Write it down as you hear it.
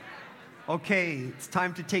Okay, it's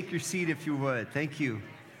time to take your seat if you would. Thank you.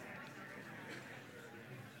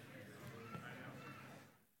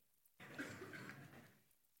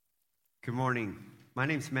 Good morning. My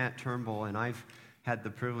name's Matt Turnbull, and I've had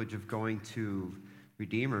the privilege of going to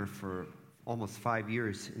Redeemer for almost 5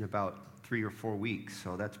 years in about 3 or 4 weeks,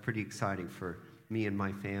 so that's pretty exciting for me and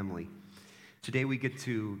my family. Today we get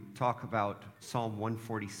to talk about Psalm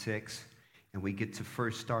 146, and we get to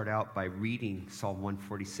first start out by reading Psalm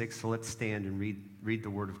 146, so let's stand and read the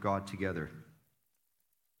Word of God together.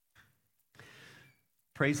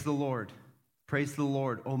 Praise the Lord. Praise the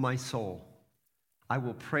Lord, O my soul. I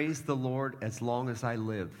will praise the Lord as long as I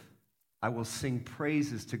live. I will sing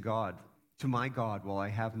praises to my God while I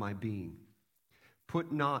have my being.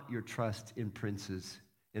 Put not your trust in princes,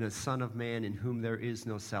 in a son of man in whom there is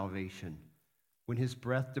no salvation. When his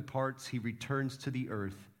breath departs, he returns to the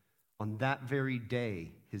earth. On that very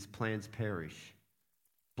day, his plans perish.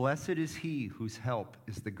 Blessed is he whose help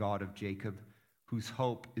is the God of Jacob, whose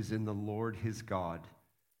hope is in the Lord his God,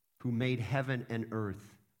 who made heaven and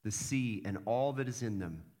earth, the sea and all that is in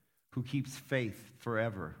them, who keeps faith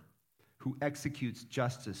forever, who executes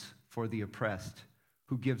justice for the oppressed,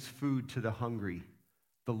 who gives food to the hungry.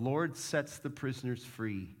 The Lord sets the prisoners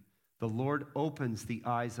free. The Lord opens the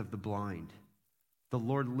eyes of the blind. The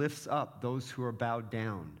Lord lifts up those who are bowed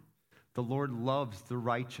down. The Lord loves the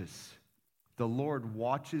righteous. The Lord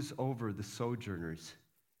watches over the sojourners.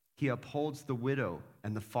 He upholds the widow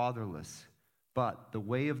and the fatherless, but the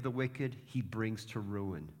way of the wicked he brings to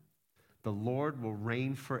ruin. The Lord will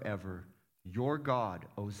reign forever. Your God,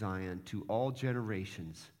 O Zion, to all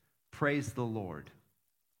generations. Praise the Lord.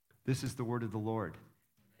 This is the word of the Lord.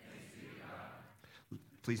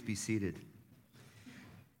 Please be seated.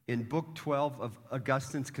 In Book 12 of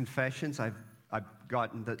Augustine's Confessions, I've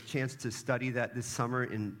gotten the chance to study that this summer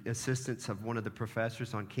in assistance of one of the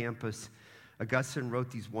professors on campus. Augustine wrote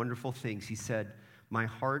these wonderful things. He said, "My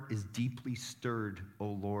heart is deeply stirred, O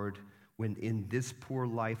Lord, when in this poor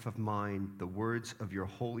life of mine the words of your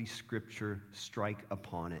holy scripture strike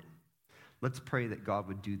upon it." Let's pray that God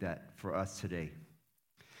would do that for us today.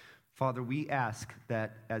 Father, we ask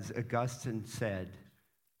that, as Augustine said,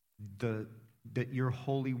 that your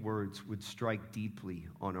holy words would strike deeply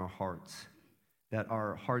on our hearts, that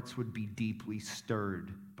our hearts would be deeply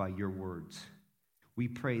stirred by your words. We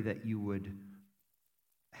pray that you would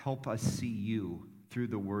help us see you through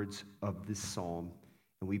the words of this psalm,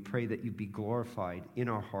 and we pray that you'd be glorified in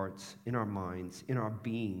our hearts, in our minds, in our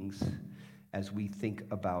beings, as we think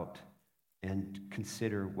about and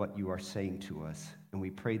consider what you are saying to us. And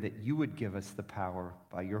we pray that you would give us the power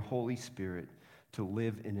by your Holy Spirit to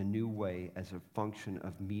live in a new way as a function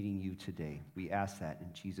of meeting you today. We ask that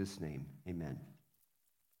in Jesus' name. Amen.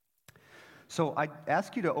 So I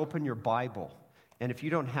ask you to open your Bible. And if you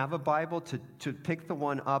don't have a Bible, to pick the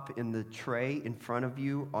one up in the tray in front of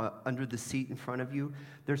you, under the seat in front of you.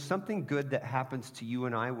 There's something good that happens to you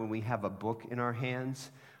and I when we have a book in our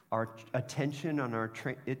hands. Our attention on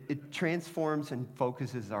it transforms and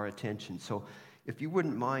focuses our attention. So if you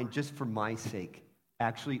wouldn't mind, just for my sake,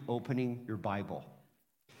 actually opening your Bible,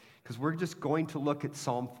 because we're just going to look at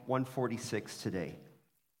Psalm 146 today.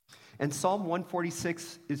 And Psalm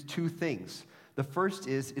 146 is two things. The first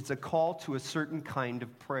is it's a call to a certain kind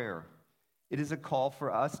of prayer. It is a call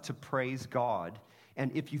for us to praise God.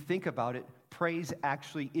 And if you think about it, praise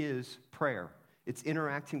actually is prayer. It's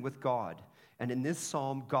interacting with God. And in this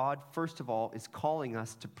psalm, God, first of all, is calling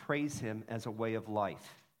us to praise him as a way of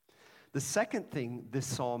life. The second thing this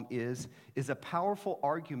psalm is a powerful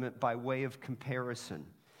argument by way of comparison.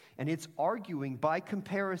 And it's arguing by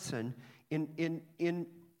comparison in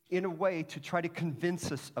a way to try to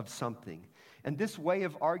convince us of something. And this way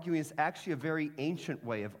of arguing is actually a very ancient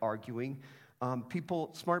way of arguing.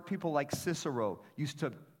 Smart people like Cicero used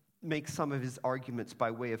to make some of his arguments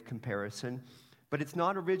by way of comparison. But it's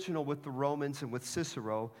not original with the Romans and with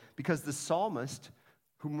Cicero, because the psalmist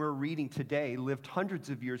whom we're reading today lived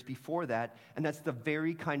hundreds of years before that, and that's the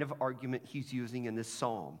very kind of argument he's using in this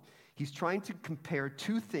psalm. He's trying to compare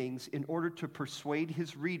two things in order to persuade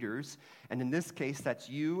his readers, and in this case, that's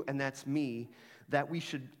you and that's me, that we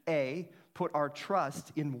should, A, put our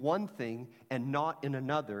trust in one thing and not in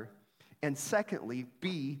another, and secondly,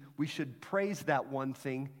 B, we should praise that one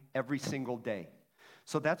thing every single day.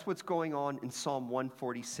 So that's what's going on in Psalm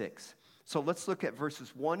 146. So let's look at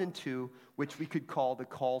verses 1 and 2, which we could call the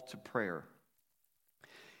call to prayer.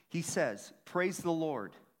 He says, "Praise the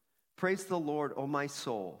Lord. Praise the Lord, O my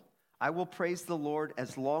soul. I will praise the Lord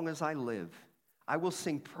as long as I live. I will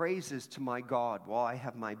sing praises to my God while I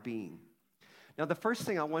have my being." Now, the first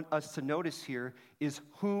thing I want us to notice here is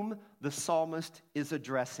whom the psalmist is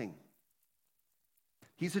addressing.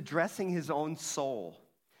 He's addressing his own soul.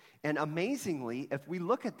 And amazingly, if we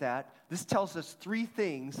look at that, this tells us three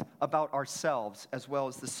things about ourselves as well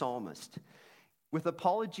as the psalmist. With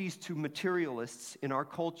apologies to materialists in our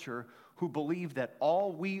culture who believe that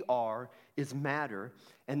all we are is matter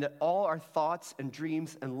and that all our thoughts and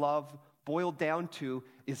dreams and love boiled down to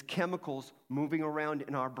is chemicals moving around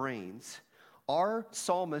in our brains, our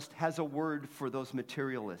psalmist has a word for those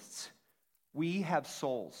materialists. We have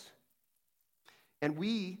souls. And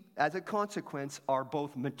we, as a consequence, are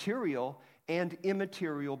both material and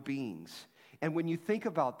immaterial beings. And when you think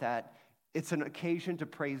about that, it's an occasion to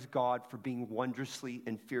praise God for being wondrously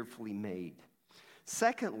and fearfully made.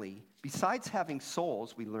 Secondly, besides having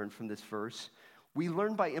souls, we learn from this verse, we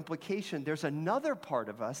learn by implication there's another part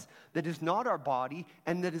of us that is not our body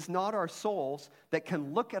and that is not our souls that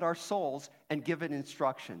can look at our souls and give it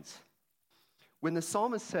instructions. When the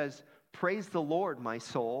psalmist says, "Praise the Lord, my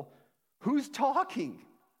soul," who's talking?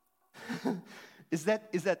 Is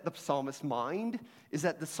that the psalmist's mind? Is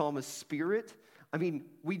that the psalmist's spirit? I mean,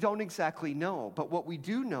 we don't exactly know, but what we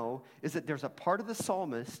do know is that there's a part of the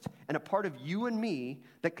psalmist and a part of you and me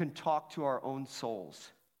that can talk to our own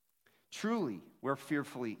souls. Truly, we're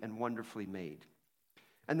fearfully and wonderfully made.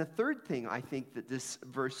 And the third thing I think that this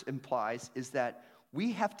verse implies is that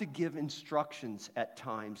we have to give instructions at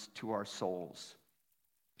times to our souls.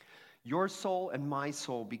 Your soul and my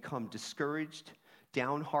soul become discouraged,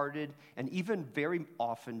 downhearted, and even very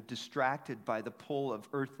often distracted by the pull of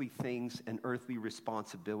earthly things and earthly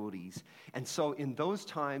responsibilities. And so in those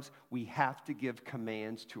times, we have to give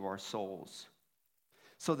commands to our souls.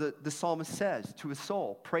 So the psalmist says to his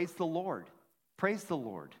soul, "Praise the Lord, praise the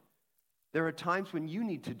Lord." There are times when you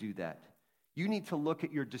need to do that. You need to look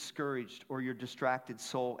at your discouraged or your distracted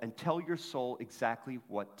soul and tell your soul exactly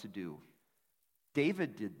what to do.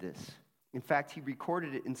 David did this. In fact, he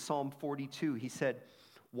recorded it in Psalm 42. He said,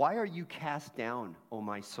 "Why are you cast down, O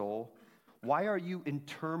my soul? Why are you in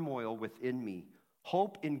turmoil within me?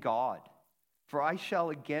 Hope in God, for I shall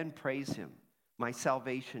again praise him, my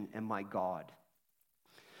salvation and my God."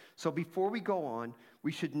 So before we go on,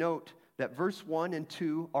 we should note that verse 1 and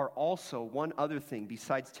 2 are also one other thing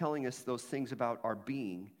besides telling us those things about our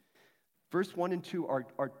being. Verse 1 and 2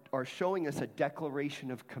 are showing us a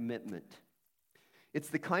declaration of commitment. It's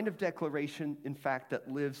the kind of declaration, in fact,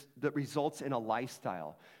 that results in a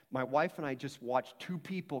lifestyle. My wife and I just watched two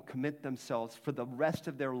people commit themselves for the rest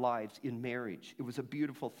of their lives in marriage. It was a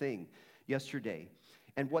beautiful thing yesterday.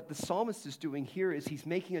 And what the psalmist is doing here is he's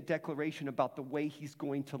making a declaration about the way he's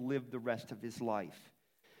going to live the rest of his life.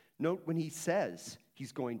 Note when he says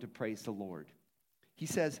he's going to praise the Lord. He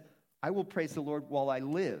says, "I will praise the Lord while I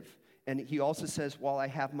live." And he also says, "while I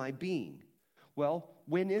have my being." Well,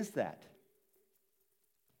 when is that?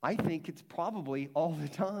 I think it's probably all the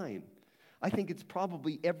time. I think it's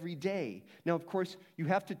probably every day. Now, of course, you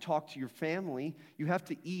have to talk to your family. You have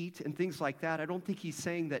to eat and things like that. I don't think he's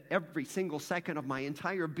saying that every single second of my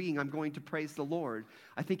entire being I'm going to praise the Lord.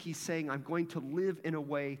 I think he's saying I'm going to live in a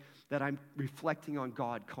way that I'm reflecting on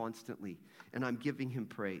God constantly and I'm giving him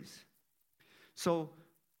praise. So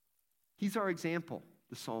he's our example,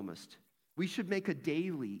 the psalmist. We should make a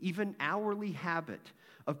daily, even hourly habit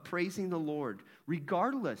of praising the Lord,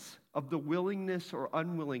 regardless of the willingness or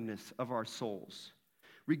unwillingness of our souls,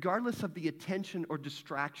 regardless of the attention or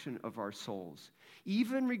distraction of our souls,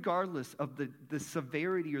 even regardless of the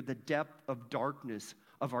severity or the depth of darkness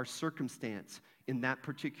of our circumstance in that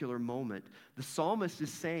particular moment. The psalmist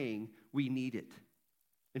is saying we need it.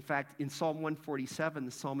 In fact, in Psalm 147,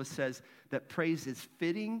 the psalmist says that praise is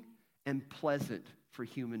fitting and pleasant for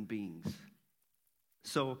human beings.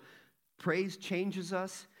 So praise changes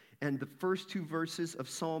us, and the first two verses of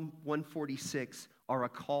Psalm 146 are a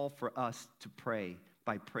call for us to pray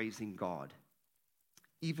by praising God,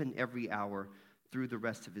 even every hour through the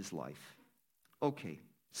rest of his life. Okay,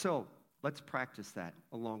 so let's practice that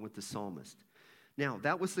along with the psalmist. Now,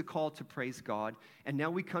 that was the call to praise God, and now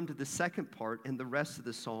we come to the second part and the rest of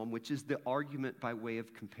the psalm, which is the argument by way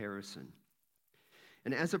of comparison.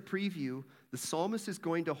 And as a preview, the psalmist is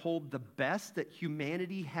going to hold the best that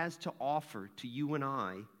humanity has to offer to you and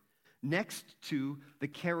I next to the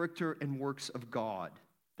character and works of God.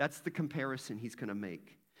 That's the comparison he's going to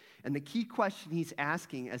make. And the key question he's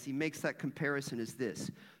asking as he makes that comparison is this: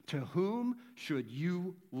 to whom should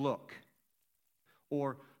you look?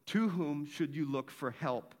 Or to whom should you look for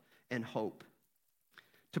help and hope?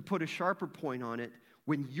 To put a sharper point on it,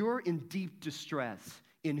 when you're in deep distress,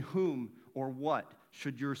 in whom or what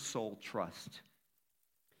should your soul trust?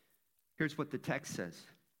 Here's what the text says.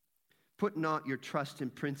 Put not your trust in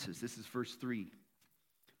princes. This is verse 3.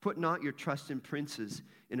 Put not your trust in princes,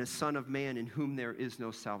 in a son of man in whom there is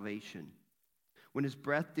no salvation. When his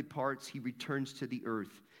breath departs, he returns to the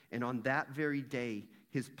earth, and on that very day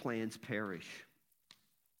his plans perish.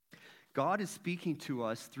 God is speaking to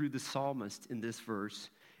us through the psalmist in this verse,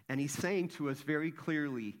 and he's saying to us very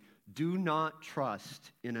clearly, do not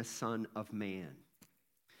trust in a son of man.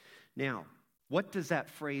 Now, what does that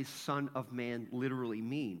phrase, son of man, literally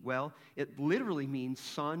mean? Well, it literally means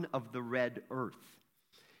son of the red earth.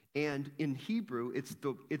 And in Hebrew, it's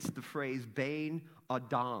the phrase, Bain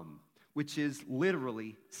Adam, which is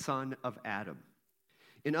literally son of Adam.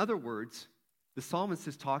 In other words, the psalmist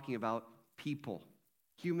is talking about people,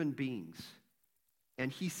 human beings.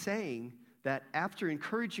 And he's saying that after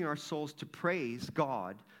encouraging our souls to praise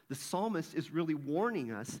God, the psalmist is really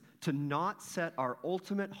warning us to not set our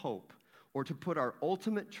ultimate hope or to put our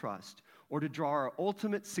ultimate trust or to draw our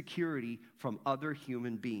ultimate security from other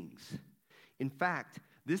human beings. In fact,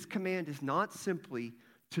 this command is not simply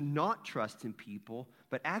to not trust in people,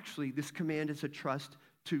 but actually this command is a trust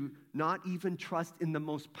to not even trust in the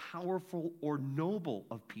most powerful or noble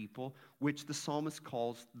of people, which the psalmist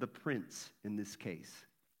calls the prince in this case.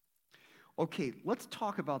 Okay, let's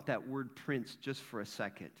talk about that word prince just for a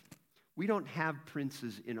second. We don't have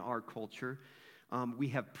princes in our culture. We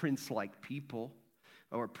have prince-like people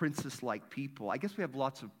or princess-like people. I guess we have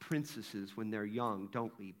lots of princesses when they're young,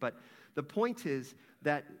 don't we? But the point is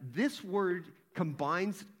that this word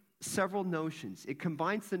combines several notions. It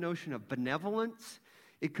combines the notion of benevolence,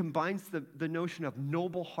 it combines the notion of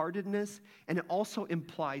noble-heartedness, and it also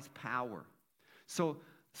implies power. So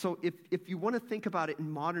if you want to think about it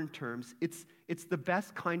in modern terms, it's the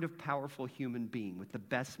best kind of powerful human being with the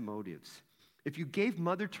best motives. If you gave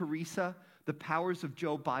Mother Teresa the powers of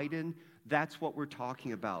Joe Biden, that's what we're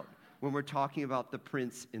talking about when we're talking about the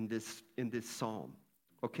prince in this psalm,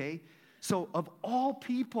 okay? So of all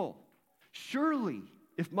people, surely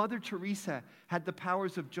if Mother Teresa had the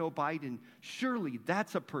powers of Joe Biden, surely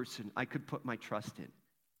that's a person I could put my trust in,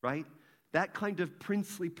 right? That kind of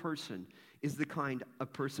princely person is the kind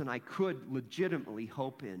of person I could legitimately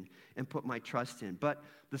hope in and put my trust in. But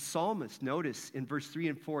the psalmist, notice in verse 3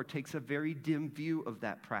 and 4, takes a very dim view of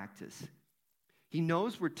that practice. He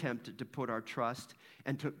knows we're tempted to put our trust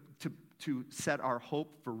and to set our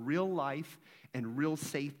hope for real life and real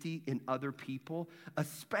safety in other people,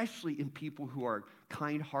 especially in people who are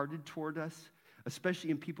kind-hearted toward us, especially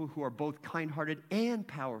in people who are both kind-hearted and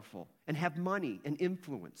powerful and have money and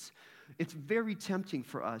influence. It's very tempting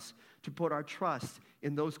for us to put our trust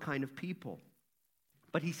in those kind of people.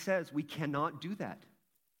 But he says we cannot do that.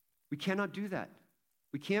 We cannot do that.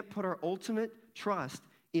 We can't put our ultimate trust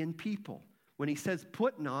in people. When he says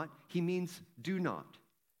put not, he means do not.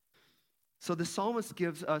 So the psalmist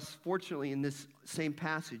gives us, fortunately, in this same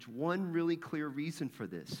passage, one really clear reason for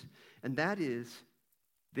this, and that is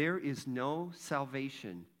there is no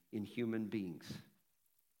salvation in human beings.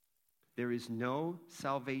 There is no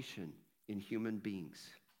salvation in human beings.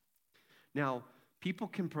 Now, people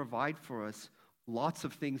can provide for us lots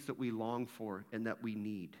of things that we long for and that we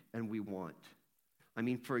need and we want. I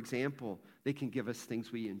mean, for example, they can give us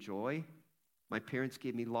things we enjoy. My parents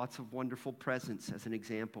gave me lots of wonderful presents as an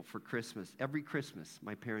example for Christmas. Every Christmas,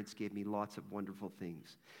 my parents gave me lots of wonderful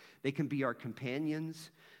things. They can be our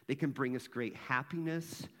companions. They can bring us great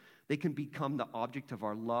happiness. They can become the object of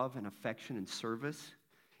our love and affection and service.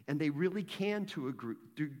 And they really can, to a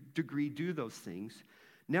degree, do those things.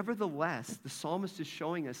 Nevertheless, the psalmist is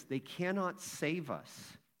showing us they cannot save us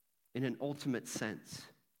in an ultimate sense.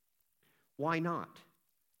 Why not?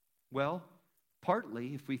 Well,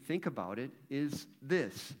 partly, if we think about it, is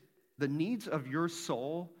this. The needs of your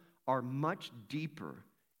soul are much deeper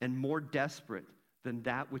and more desperate than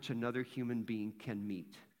that which another human being can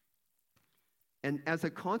meet. And as a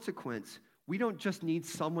consequence, we don't just need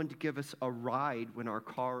someone to give us a ride when our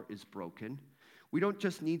car is broken. We don't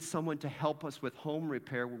just need someone to help us with home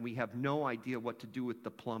repair when we have no idea what to do with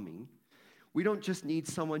the plumbing. We don't just need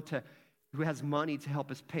someone who has money to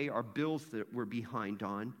help us pay our bills that we're behind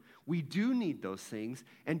on. We do need those things,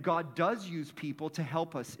 and God does use people to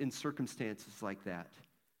help us in circumstances like that.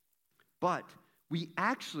 But we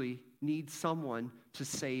actually need someone to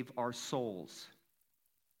save our souls.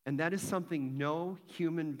 And that is something no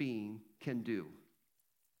human being can do.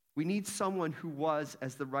 We need someone who was,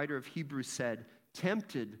 as the writer of Hebrews said,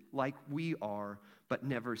 tempted like we are, but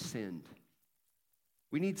never sinned.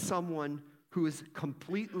 We need someone who is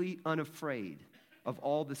completely unafraid of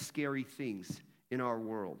all the scary things in our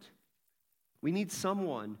world. We need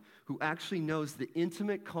someone who actually knows the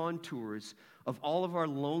intimate contours of all of our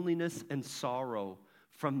loneliness and sorrow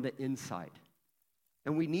from the inside.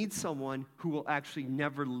 And we need someone who will actually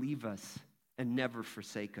never leave us and never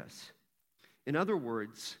forsake us. In other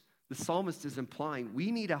words, the psalmist is implying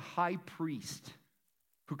we need a high priest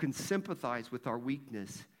who can sympathize with our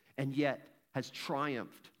weakness and yet has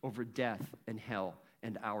triumphed over death and hell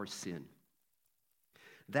and our sin.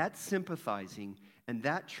 That sympathizing and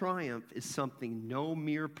that triumph is something no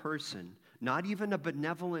mere person, not even a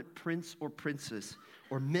benevolent prince or princess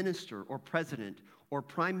or minister or president or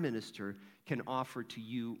prime minister, can offer to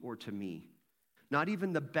you or to me. Not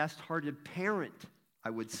even the best-hearted parent, I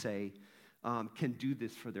would say, can do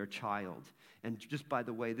this for their child. And just by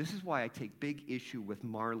the way, this is why I take big issue with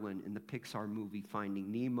Marlin in the Pixar movie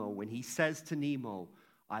Finding Nemo when he says to Nemo,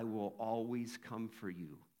 "I will always come for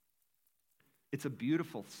you." It's a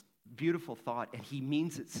beautiful, beautiful thought, and he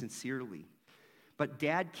means it sincerely. But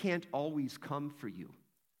dad can't always come for you.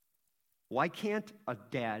 Why can't a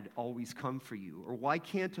dad always come for you? Or why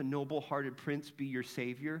can't a noble-hearted prince be your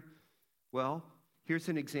savior? Well, here's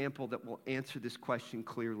an example that will answer this question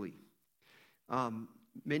clearly.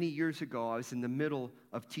 Many years ago, I was in the middle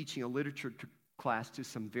of teaching a literature class to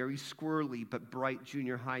some very squirrely but bright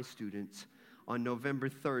junior high students on November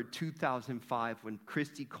 3rd, 2005, when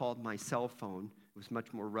Christy called my cell phone. It was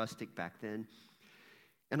much more rustic back then.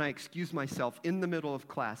 And I excused myself in the middle of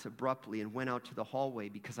class abruptly and went out to the hallway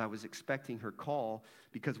because I was expecting her call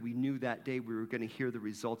because we knew that day we were going to hear the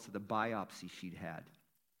results of the biopsy she'd had.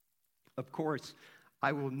 Of course,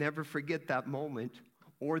 I will never forget that moment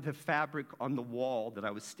or the fabric on the wall that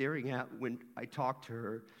I was staring at when I talked to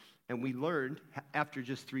her. And we learned, after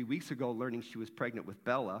just 3 weeks ago, learning she was pregnant with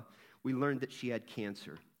Bella, we learned that she had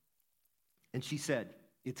cancer. And she said,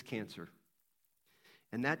 "It's cancer."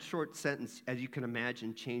 And that short sentence, as you can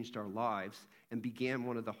imagine, changed our lives and began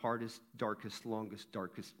one of the hardest, darkest,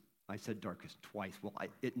 darkest, I said darkest twice. Well,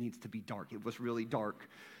 it needs to be dark. It was really dark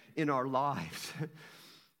in our lives.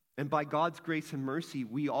 And by God's grace and mercy,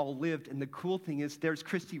 we all lived. And the cool thing is, there's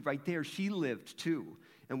Christy right there. She lived too.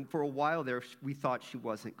 And for a while there, we thought she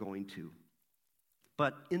wasn't going to.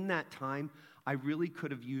 But in that time, I really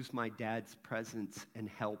could have used my dad's presence and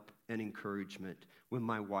help and encouragement when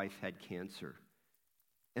my wife had cancer.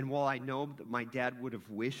 And while I know that my dad would have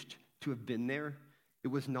wished to have been there, it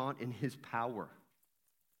was not in his power.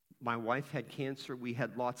 My wife had cancer. We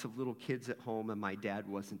had lots of little kids at home, and my dad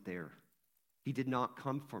wasn't there. He did not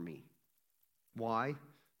come for me. Why?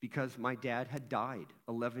 Because my dad had died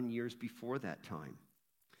 11 years before that time.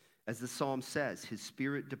 As the psalm says, his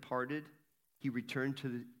spirit departed, he returned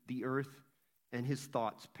to the earth, and his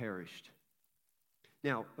thoughts perished.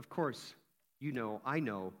 Now, of course, I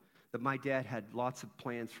know that my dad had lots of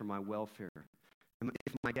plans for my welfare. And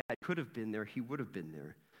if my dad could have been there, he would have been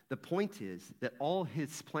there. The point is that all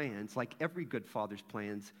his plans, like every good father's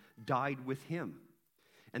plans, died with him.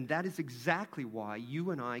 And that is exactly why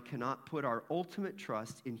you and I cannot put our ultimate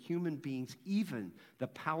trust in human beings, even the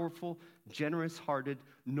powerful, generous-hearted,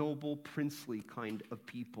 noble, princely kind of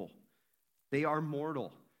people. They are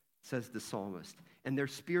mortal, says the psalmist, and their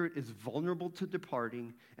spirit is vulnerable to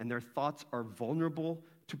departing, and their thoughts are vulnerable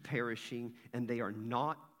to perishing, and they are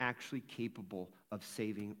not actually capable of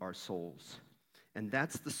saving our souls. And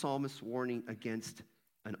that's the psalmist's warning against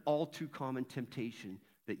an all too common temptation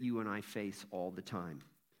that you and I face all the time.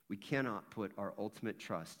 We cannot put our ultimate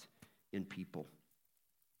trust in people.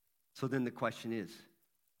 So then the question is,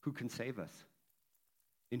 who can save us?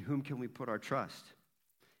 In whom can we put our trust?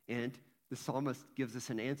 And the psalmist gives us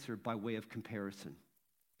an answer by way of comparison.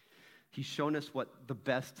 He's shown us what the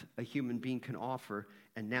best a human being can offer,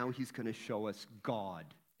 and now he's going to show us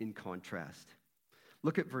God in contrast.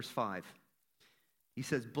 Look at verse 5. He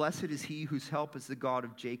says, "Blessed is he whose help is the God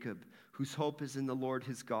of Jacob, whose hope is in the Lord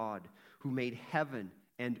his God, who made heaven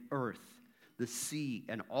and earth, the sea,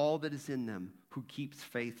 and all that is in them, who keeps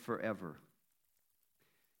faith forever."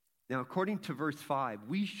 Now, according to verse 5,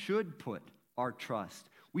 we should put our trust.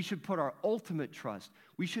 We should put our ultimate trust.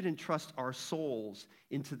 We should entrust our souls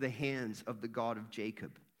into the hands of the God of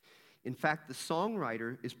Jacob. In fact, the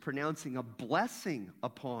songwriter is pronouncing a blessing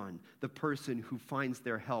upon the person who finds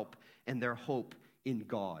their help and their hope in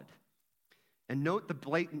God. And note the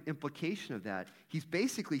blatant implication of that. He's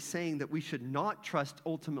basically saying that we should not trust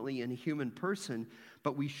ultimately in a human person,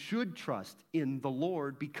 but we should trust in the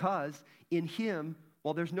Lord, because in him,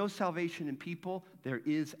 while there's no salvation in people, there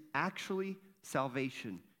is actually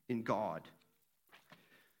salvation in God.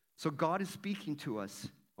 So God is speaking to us.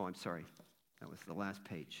 Oh, I'm sorry. That was the last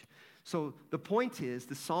page. So the point is,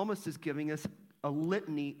 the psalmist is giving us a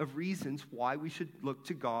litany of reasons why we should look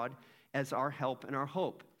to God as our help and our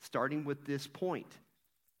hope, starting with this point.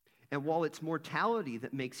 And while it's mortality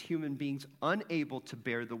that makes human beings unable to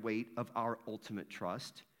bear the weight of our ultimate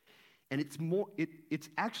trust, and it's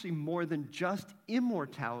actually more than just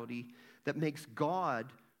immortality that makes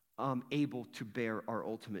God able to bear our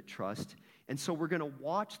ultimate trust. And so we're going to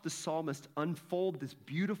watch the psalmist unfold this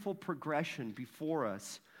beautiful progression before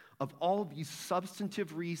us of all of these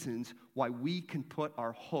substantive reasons why we can put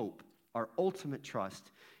our hope, our ultimate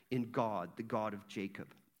trust in God, the God of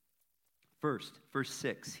Jacob. First, verse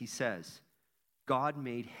 6, he says, God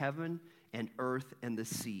made heaven and earth and the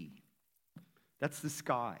sea. That's the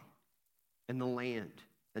sky and the land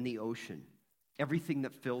and the ocean, everything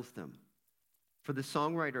that fills them. For the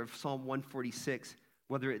songwriter of Psalm 146,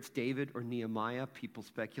 whether it's David or Nehemiah, people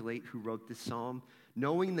speculate who wrote this psalm,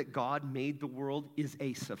 knowing that God made the world is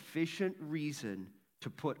a sufficient reason to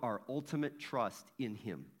put our ultimate trust in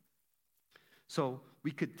him. So we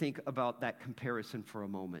could think about that comparison for a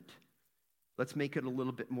moment. Let's make it a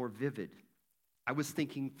little bit more vivid. I was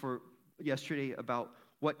thinking for yesterday about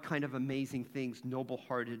what kind of amazing things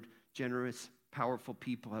noble-hearted, generous, powerful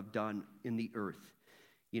people have done in the earth,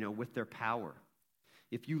 with their power.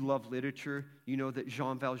 If you love literature, you know that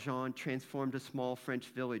Jean Valjean transformed a small French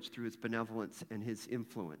village through his benevolence and his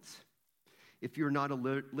influence. If you're not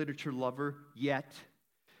a literature lover yet,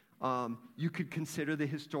 you could consider the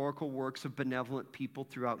historical works of benevolent people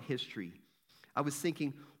throughout history. I was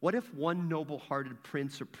thinking, what if one noble-hearted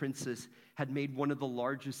prince or princess had made one of the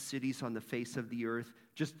largest cities on the face of the earth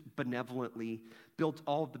just benevolently, built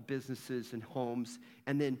all of the businesses and homes,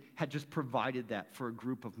 and then had just provided that for a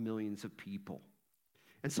group of millions of people?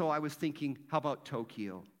 And so I was thinking, how about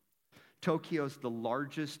Tokyo? Tokyo is the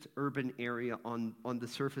largest urban area on the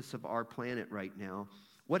surface of our planet right now.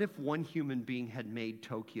 What if one human being had made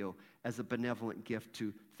Tokyo as a benevolent gift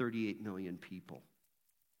to 38 million people?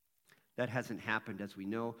 That hasn't happened, as we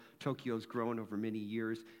know. Tokyo's grown over many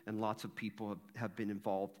years, and lots of people have been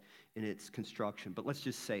involved in its construction. But let's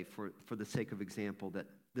just say, for the sake of example, that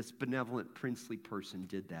this benevolent princely person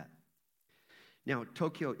did that. Now,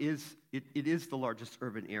 Tokyo is the largest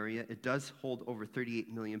urban area. It does hold over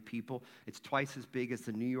 38 million people. It's twice as big as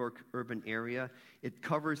the New York urban area. It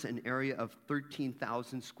covers an area of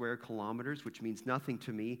 13,000 square kilometers, which means nothing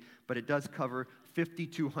to me, but it does cover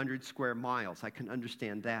 5,200 square miles. I can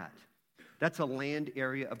understand that. That's a land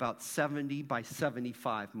area about 70 by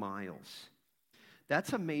 75 miles.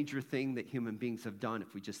 That's a major thing that human beings have done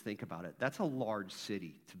if we just think about it. That's a large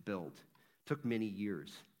city to build. It took many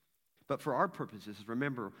years. But for our purposes,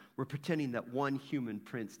 remember, we're pretending that one human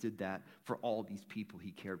prince did that for all these people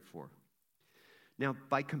he cared for. Now,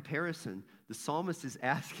 by comparison, the psalmist is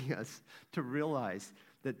asking us to realize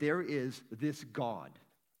that there is this God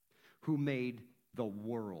who made the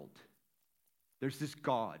world. There's this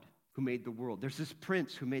God who made the world. There's this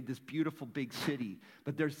prince who made this beautiful big city,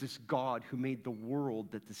 but there's this God who made the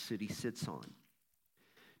world that the city sits on.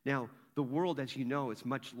 Now, the world, as you know, is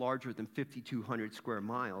much larger than 5,200 square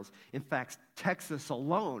miles. In fact, Texas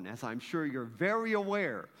alone, as I'm sure you're very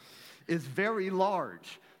aware, is very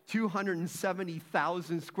large,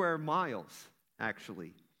 270,000 square miles,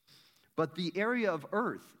 actually. But the area of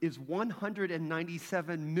Earth is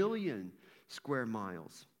 197 million square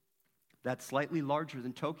miles. That's slightly larger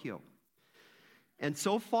than Tokyo. And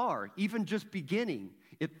so far, even just beginning,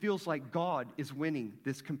 it feels like God is winning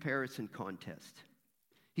this comparison contest.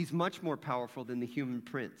 He's much more powerful than the human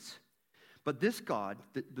prince. But this God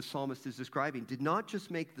that the psalmist is describing did not just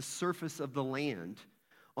make the surface of the land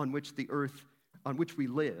on which we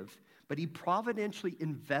live, but he providentially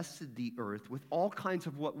invested the earth with all kinds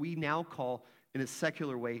of what we now call, in a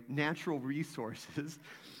secular way, natural resources,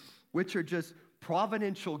 which are just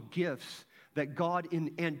providential gifts that God,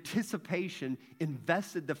 in anticipation,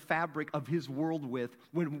 invested the fabric of his world with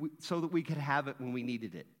so that we could have it when we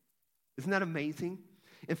needed it. Isn't that amazing?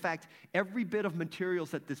 In fact, every bit of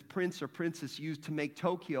materials that this prince or princess used to make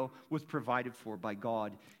Tokyo was provided for by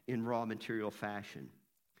God in raw material fashion.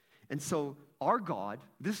 And so our God,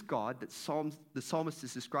 this God that the psalmist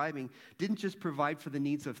is describing, didn't just provide for the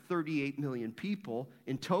needs of 38 million people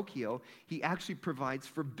in Tokyo. He actually provides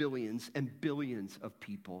for billions and billions of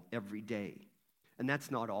people every day. And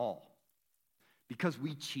that's not all. Because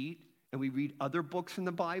we cheat and we read other books in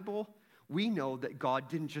the Bible, we know that God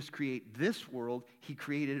didn't just create this world, he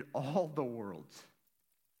created all the worlds.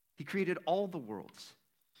 He created all the worlds.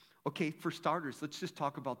 Okay, for starters, let's just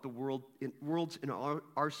talk about the worlds in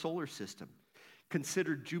our solar system.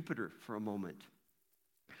 Consider Jupiter for a moment.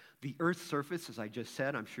 The Earth's surface, as I just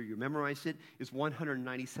said, I'm sure you memorized it, is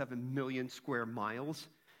 197 million square miles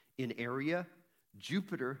in area.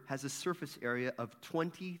 Jupiter has a surface area of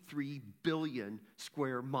 23 billion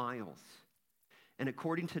square miles. And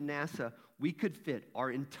according to NASA, we could fit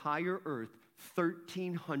our entire Earth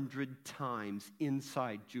 1,300 times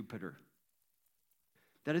inside Jupiter.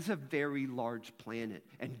 That is a very large planet,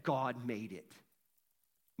 and God made it.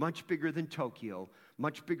 Much bigger than Tokyo,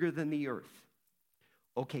 much bigger than the Earth.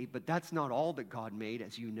 Okay, but that's not all that God made,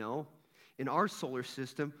 as you know. In our solar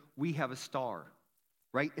system, we have a star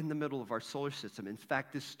right in the middle of our solar system. In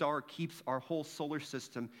fact, this star keeps our whole solar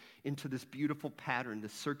system into this beautiful pattern,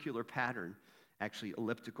 this circular pattern. Actually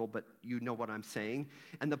elliptical, but you know what I'm saying.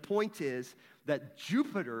 And the point is that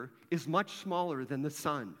Jupiter is much smaller than the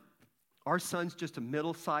sun. Our sun's just a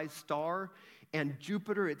middle-sized star, and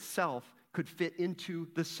Jupiter itself could fit into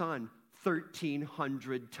the sun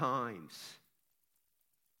 1,300 times.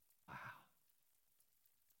 Wow.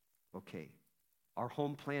 Okay. Our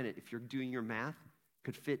home planet, if you're doing your math,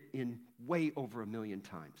 could fit in way over 1 million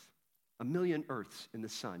times. 1 million Earths in the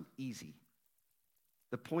sun, easy.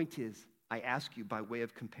 The point is, I ask you by way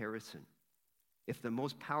of comparison, if the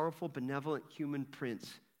most powerful, benevolent human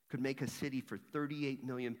prince could make a city for 38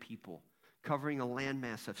 million people, covering a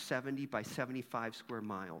landmass of 70 by 75 square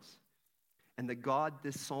miles, and the God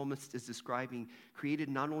this psalmist is describing created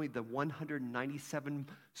not only the 197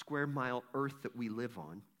 square mile earth that we live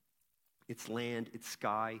on, its land, its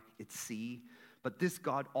sky, its sea, but this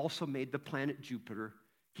God also made the planet Jupiter.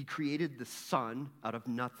 He created the sun out of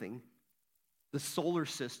nothing, the solar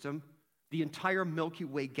system, the entire Milky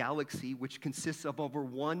Way galaxy, which consists of over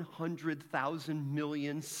 100,000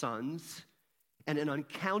 million suns and an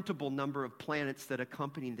uncountable number of planets that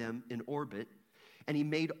accompany them in orbit. And he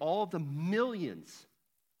made all the millions,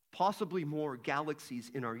 possibly more,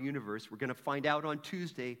 galaxies in our universe. We're going to find out on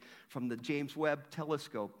Tuesday from the James Webb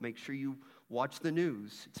Telescope. Make sure you watch the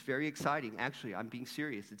news. It's very exciting. Actually, I'm being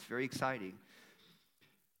serious. It's very exciting.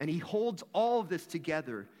 And he holds all of this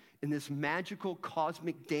together in this magical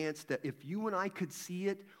cosmic dance that if you and I could see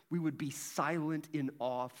it, we would be silent in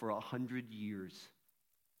awe for 100 years.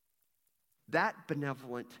 That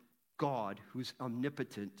benevolent God who's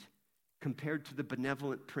omnipotent, compared to the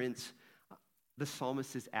benevolent prince, the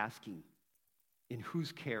psalmist is asking, in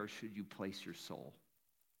whose care should you place your soul?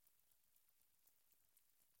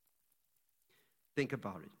 Think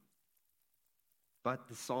about it. But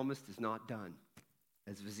the psalmist is not done.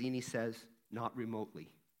 As Vizzini says, not remotely.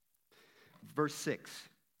 Verse 6,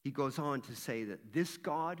 he goes on to say that this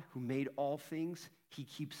God who made all things, he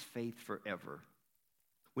keeps faith forever.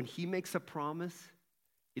 When he makes a promise,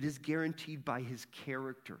 it is guaranteed by his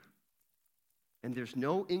character. And there's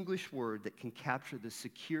no English word that can capture the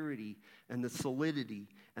security and the solidity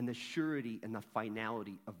and the surety and the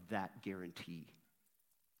finality of that guarantee.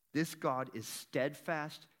 This God is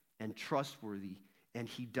steadfast and trustworthy, and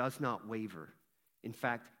he does not waver. In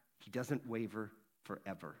fact, he doesn't waver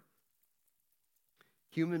forever.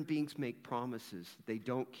 Human beings make promises they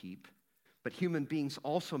don't keep, but human beings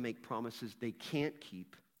also make promises they can't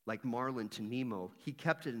keep, like Marlin to Nemo. He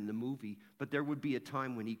kept it in the movie, but there would be a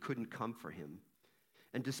time when he couldn't come for him.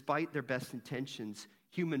 And despite their best intentions,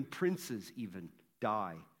 human princes even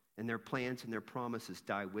die, and their plans and their promises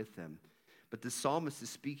die with them. But the psalmist is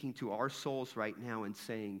speaking to our souls right now and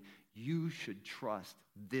saying, you should trust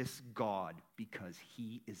this God because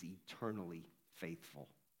he is eternally faithful.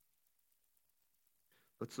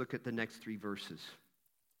 Let's look at the next 3 verses.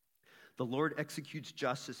 The Lord executes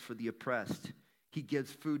justice for the oppressed. He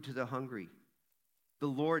gives food to the hungry. The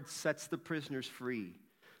Lord sets the prisoners free.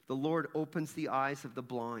 The Lord opens the eyes of the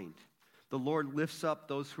blind. The Lord lifts up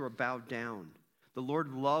those who are bowed down. The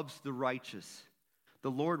Lord loves the righteous.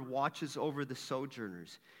 The Lord watches over the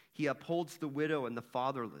sojourners. He upholds the widow and the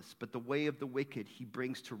fatherless, but the way of the wicked he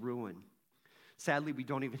brings to ruin. Sadly, we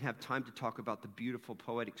don't even have time to talk about the beautiful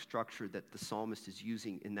poetic structure that the psalmist is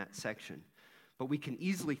using in that section. But we can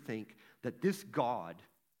easily think that this God,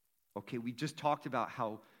 okay, we just talked about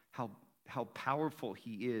how powerful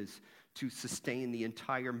he is to sustain the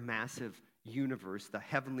entire massive universe, the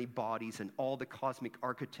heavenly bodies, and all the cosmic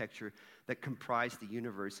architecture that comprise the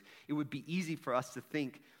universe. It would be easy for us to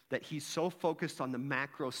think that he's so focused on the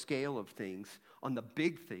macro scale of things, on the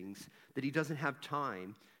big things, that he doesn't have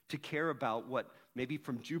time to care about what, maybe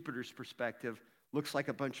from Jupiter's perspective, looks like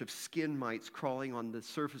a bunch of skin mites crawling on the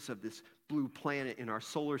surface of this blue planet in our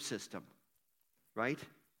solar system, right?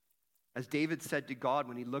 As David said to God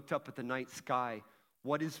when he looked up at the night sky,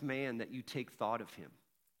 what is man that you take thought of him?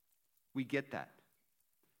 We get that.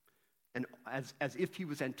 And as if he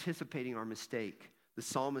was anticipating our mistake, the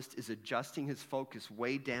psalmist is adjusting his focus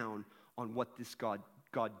way down on what this God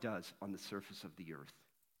does on the surface of the earth.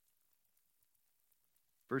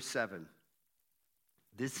 Verse 7,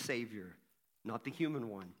 this Savior, not the human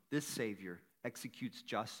one, this Savior executes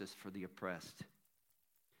justice for the oppressed.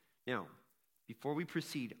 Now, before we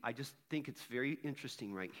proceed, I just think it's very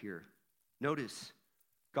interesting right here. Notice,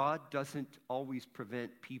 God doesn't always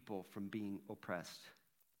prevent people from being oppressed.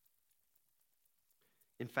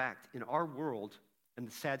 In fact, in our world, and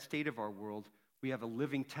the sad state of our world, we have a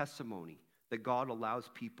living testimony that God allows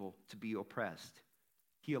people to be oppressed.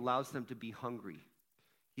 He allows them to be hungry.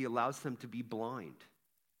 He allows them to be blind.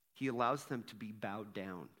 He allows them to be bowed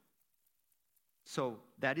down. So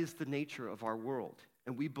that is the nature of our world,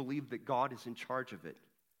 and we believe that God is in charge of it.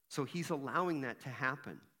 So he's allowing that to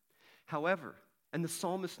happen. However, and the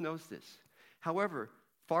psalmist knows this, however,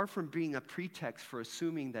 far from being a pretext for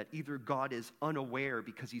assuming that either God is unaware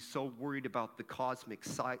because he's so worried about the cosmic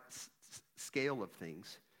scale of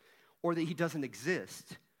things, or that he doesn't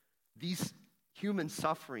exist, these human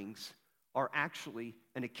sufferings are actually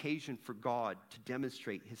an occasion for God to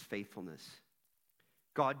demonstrate his faithfulness.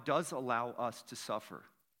 God does allow us to suffer.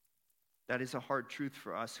 That is a hard truth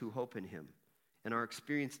for us who hope in him. And our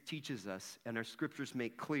experience teaches us, and our scriptures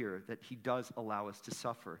make clear that he does allow us to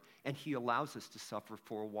suffer, and he allows us to suffer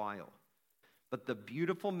for a while. But the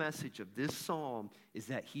beautiful message of this psalm is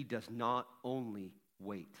that he does not only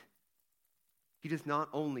wait. He does not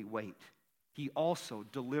only wait. He also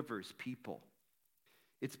delivers people.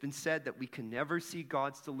 It's been said that we can never see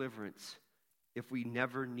God's deliverance if we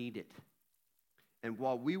never need it. And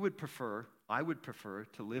while I would prefer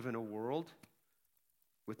to live in a world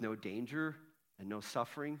with no danger and no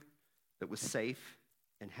suffering, that was safe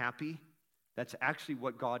and happy, that's actually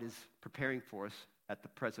what God is preparing for us at the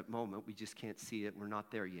present moment. We just can't see it. We're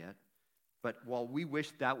not there yet. But while we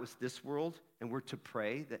wish that was this world, and we're to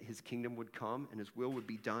pray that his kingdom would come and his will would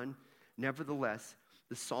be done, nevertheless,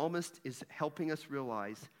 the psalmist is helping us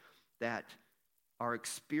realize that our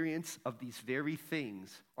experience of these very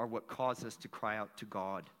things are what cause us to cry out to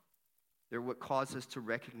God. They're what cause us to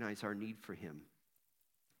recognize our need for him.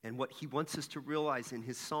 And what he wants us to realize in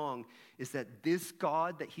his song is that this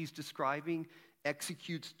God that he's describing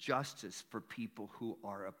executes justice for people who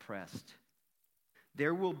are oppressed.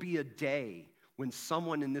 There will be a day when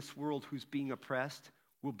someone in this world who's being oppressed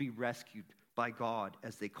will be rescued by God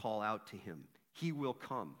as they call out to him. He will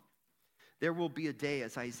come. There will be a day,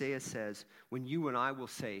 as Isaiah says, when you and I will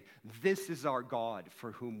say, "This is our God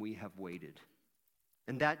for whom we have waited."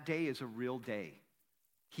 And that day is a real day.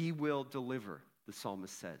 He will deliver, the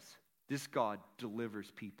psalmist says. This God delivers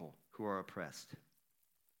people who are oppressed.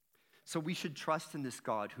 So we should trust in this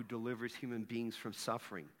God who delivers human beings from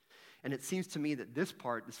suffering. And it seems to me that this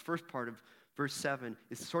first part of verse 7,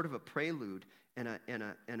 is sort of a prelude and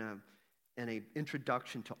an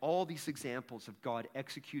introduction to all these examples of God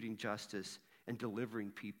executing justice and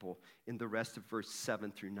delivering people in the rest of verse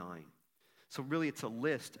 7 through 9. So really it's a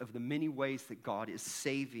list of the many ways that God is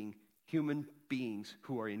saving human beings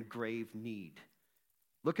who are in grave need.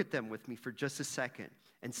 Look at them with me for just a second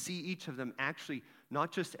and see each of them actually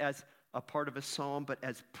not just as a part of a psalm, but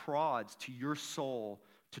as prods to your soul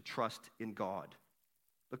to trust in God.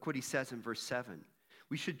 Look what he says in verse 7.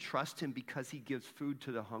 We should trust him because he gives food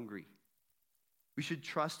to the hungry. We should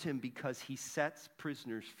trust him because he sets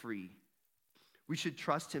prisoners free. We should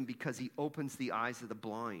trust him because he opens the eyes of the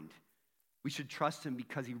blind. We should trust him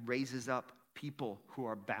because he raises up people who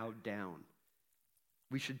are bowed down.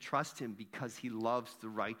 We should trust him because he loves the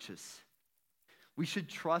righteous. We should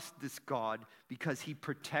trust this God because he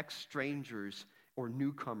protects strangers or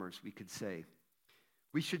newcomers, we could say.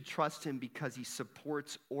 We should trust him because he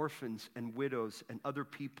supports orphans and widows and other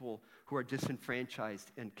people who are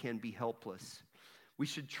disenfranchised and can be helpless. We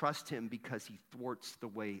should trust him because he thwarts the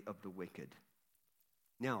way of the wicked.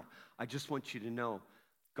 Now, I just want you to know,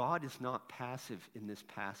 God is not passive in this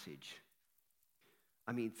passage.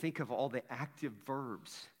 I mean, think of all the active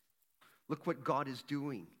verbs. Look what God is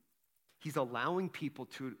doing. He's allowing people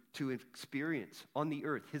to experience on the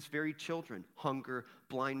earth, his very children, hunger,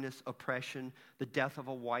 blindness, oppression, the death of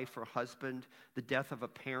a wife or husband, the death of a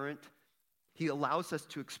parent. He allows us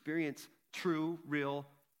to experience true, real,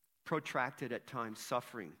 protracted at times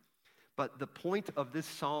suffering. But the point of this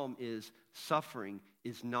psalm is suffering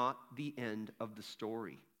is not the end of the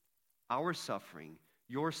story. Our suffering,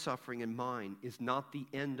 your suffering and mine, is not the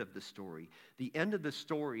end of the story. The end of the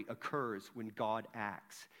story occurs when God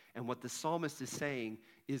acts. And what the psalmist is saying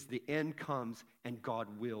is the end comes and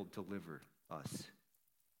God will deliver us.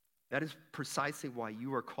 That is precisely why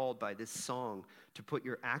you are called by this song to put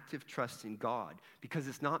your active trust in God, because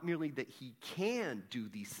it's not merely that he can do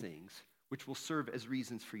these things, which will serve as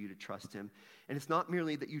reasons for you to trust him, and it's not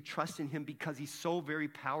merely that you trust in him because he's so very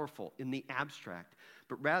powerful in the abstract,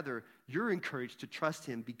 but rather you're encouraged to trust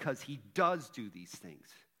him because he does do these things,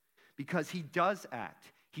 because he does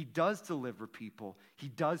act. He does deliver people. He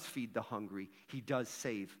does feed the hungry. He does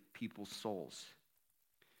save people's souls.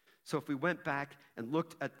 So if we went back and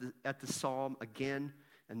looked at the psalm again,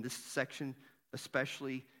 and this section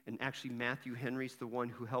especially, and actually Matthew Henry's the one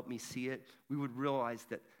who helped me see it, we would realize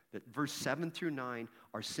that verse 7 through 9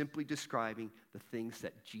 are simply describing the things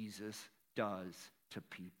that Jesus does to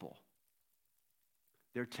people.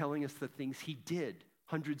 They're telling us the things he did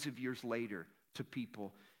hundreds of years later to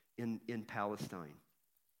people in Palestine.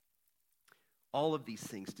 All of these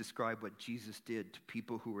things describe what Jesus did to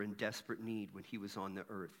people who were in desperate need when he was on the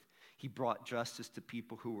earth. He brought justice to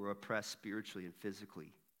people who were oppressed spiritually and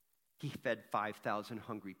physically. He fed 5,000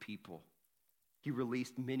 hungry people. He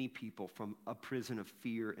released many people from a prison of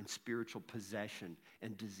fear and spiritual possession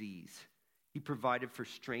and disease. He provided for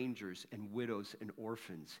strangers and widows and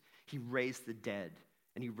orphans. He raised the dead,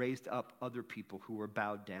 and he raised up other people who were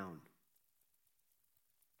bowed down.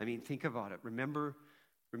 I mean, think about it. Remember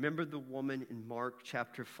the woman in Mark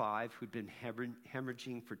chapter 5 who'd been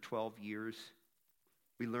hemorrhaging for 12 years?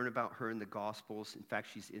 We learn about her in the Gospels. In fact,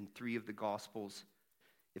 she's in 3 of the Gospels.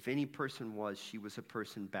 If any person was, she was a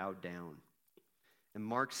person bowed down. And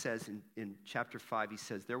Mark says in chapter 5, he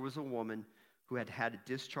says, there was a woman who had had a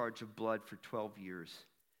discharge of blood for 12 years.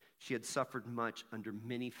 She had suffered much under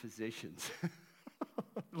many physicians.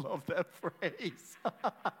 Love that phrase.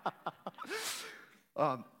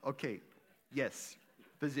 Okay, yes,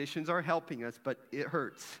 physicians are helping us, but it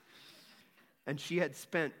hurts. And she had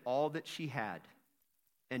spent all that she had,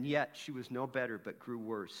 and yet she was no better but grew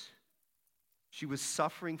worse. She was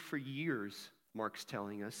suffering for years, Mark's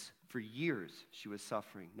telling us. For years she was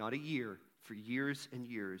suffering, not a year, for years and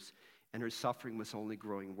years, and her suffering was only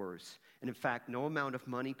growing worse. And in fact, no amount of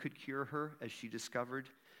money could cure her, as she discovered.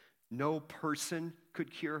 No person could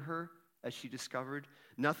cure her, as she discovered.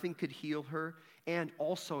 Nothing could heal her. And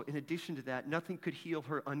also, in addition to that, nothing could heal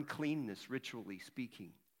her uncleanness, ritually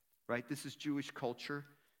speaking. Right? This is Jewish culture,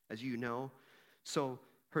 as you know. So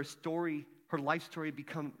her life story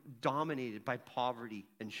become dominated by poverty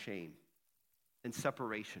and shame and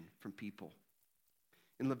separation from people.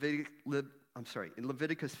 In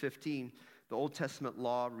Leviticus 15, the Old Testament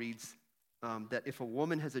law reads that if a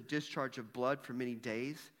woman has a discharge of blood for many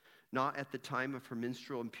days, not at the time of her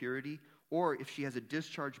menstrual impurity, or if she has a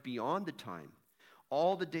discharge beyond the time,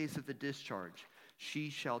 all the days of the discharge, she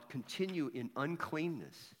shall continue in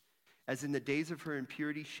uncleanness. As in the days of her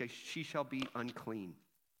impurity, she shall be unclean.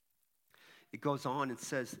 It goes on and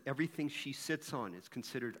says, everything she sits on is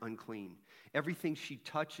considered unclean. Everything she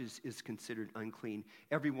touches is considered unclean.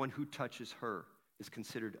 Everyone who touches her is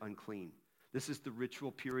considered unclean. This is the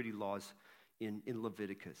ritual purity laws in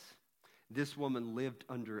Leviticus. This woman lived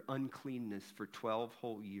under uncleanness for 12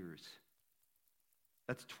 whole years.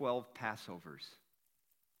 That's 12 Passovers.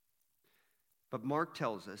 But Mark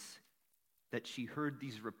tells us that she heard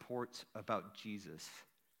these reports about Jesus.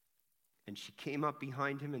 And she came up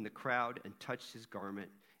behind him in the crowd and touched his garment.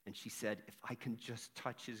 And she said, if I can just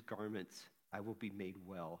touch his garments, I will be made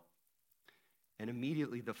well. And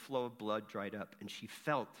immediately the flow of blood dried up, and she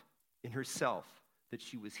felt in herself that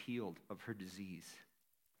she was healed of her disease.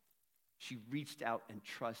 She reached out and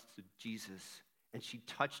trusted Jesus, and she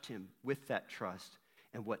touched him with that trust.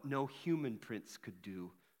 And what no human prince could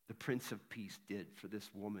do, the Prince of Peace did for this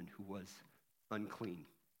woman who was unclean.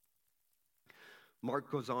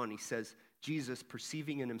 Mark goes on, he says, Jesus,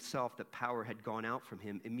 perceiving in himself that power had gone out from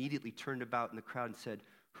him, immediately turned about in the crowd and said,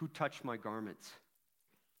 who touched my garments?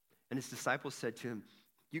 And his disciples said to him,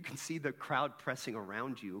 you can see the crowd pressing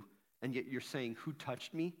around you, and yet you're saying, who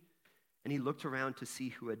touched me? And he looked around to see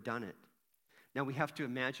who had done it. Now we have to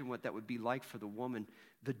imagine what that would be like for the woman,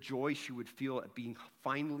 the joy she would feel at being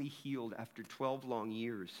finally healed after 12 long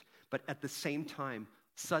years, but at the same time,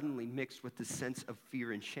 suddenly mixed with the sense of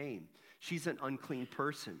fear and shame. She's an unclean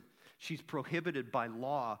person. She's prohibited by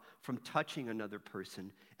law from touching another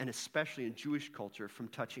person, and especially in Jewish culture, from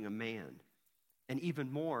touching a man. And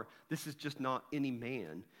even more, this is just not any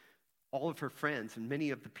man. All of her friends and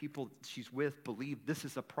many of the people she's with believe this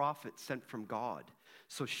is a prophet sent from God.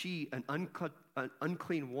 So she, an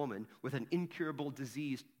unclean woman with an incurable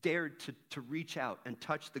disease, dared to reach out and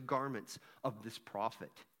touch the garments of this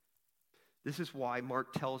prophet. This is why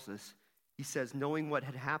Mark tells us, he says, knowing what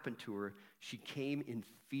had happened to her, she came in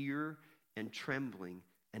fear and trembling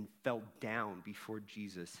and fell down before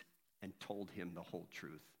Jesus and told him the whole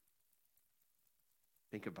truth.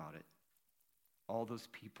 Think about it. All those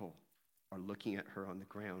people are looking at her on the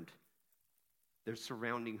ground. They're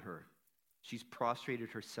surrounding her. She's prostrated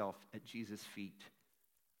herself at Jesus' feet.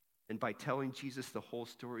 And by telling Jesus the whole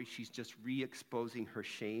story, she's just re-exposing her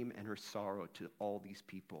shame and her sorrow to all these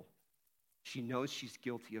people. She knows she's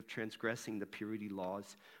guilty of transgressing the purity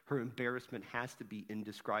laws. Her embarrassment has to be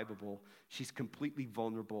indescribable. She's completely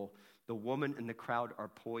vulnerable. The woman and the crowd are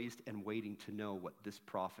poised and waiting to know what this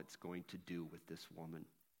prophet's going to do with this woman.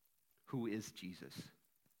 Who is Jesus?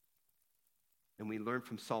 And we learn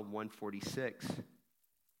from Psalm 146,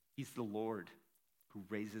 he's the Lord who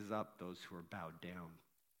raises up those who are bowed down.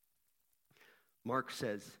 Mark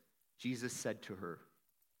says, Jesus said to her,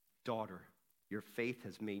 "Daughter, your faith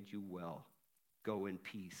has made you well. Go in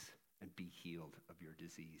peace and be healed of your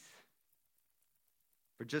disease."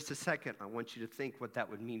 For just a second, I want you to think what that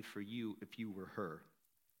would mean for you if you were her.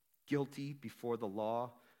 Guilty before the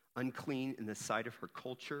law, unclean in the sight of her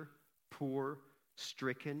culture, poor,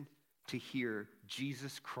 stricken, to hear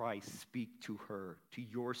Jesus Christ speak to her, to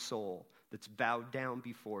your soul that's bowed down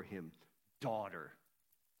before him, "Daughter,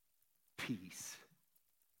 peace."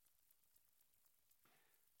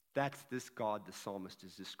 That's this God the psalmist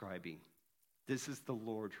is describing. This is the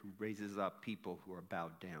Lord who raises up people who are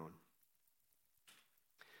bowed down.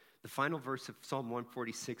 The final verse of Psalm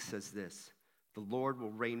 146 says this, "The Lord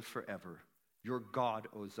will reign forever. Your God,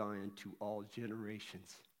 O Zion, to all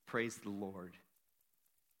generations." Praise the Lord.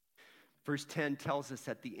 Verse 10 tells us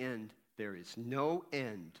at the end, there is no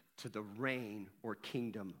end to the reign or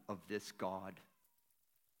kingdom of this God.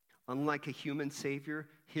 Unlike a human Savior,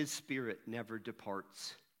 his spirit never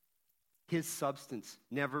departs. His substance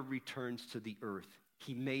never returns to the earth.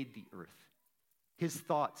 He made the earth. His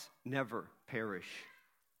thoughts never perish.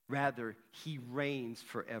 Rather, he reigns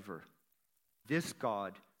forever. This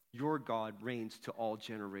God, your God, reigns to all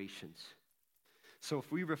generations. So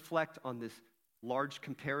if we reflect on this large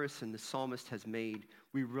comparison the psalmist has made,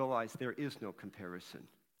 we realize there is no comparison.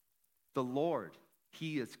 The Lord,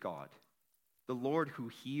 he is God. The Lord who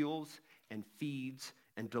heals and feeds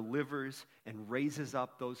and delivers and raises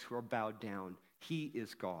up those who are bowed down. He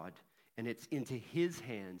is God. And it's into his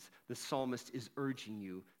hands the psalmist is urging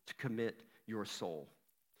you to commit your soul.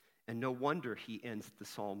 And no wonder he ends the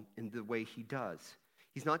psalm in the way he does.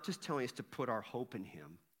 He's not just telling us to put our hope in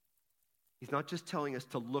him. He's not just telling us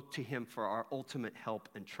to look to him for our ultimate help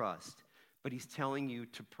and trust, but he's telling you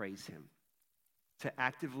to praise him, to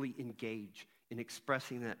actively engage in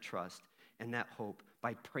expressing that trust and that hope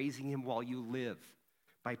by praising him while you live,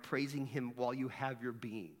 by praising him while you have your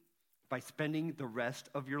being, by spending the rest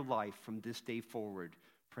of your life from this day forward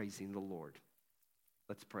praising the Lord.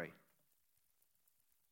 Let's pray.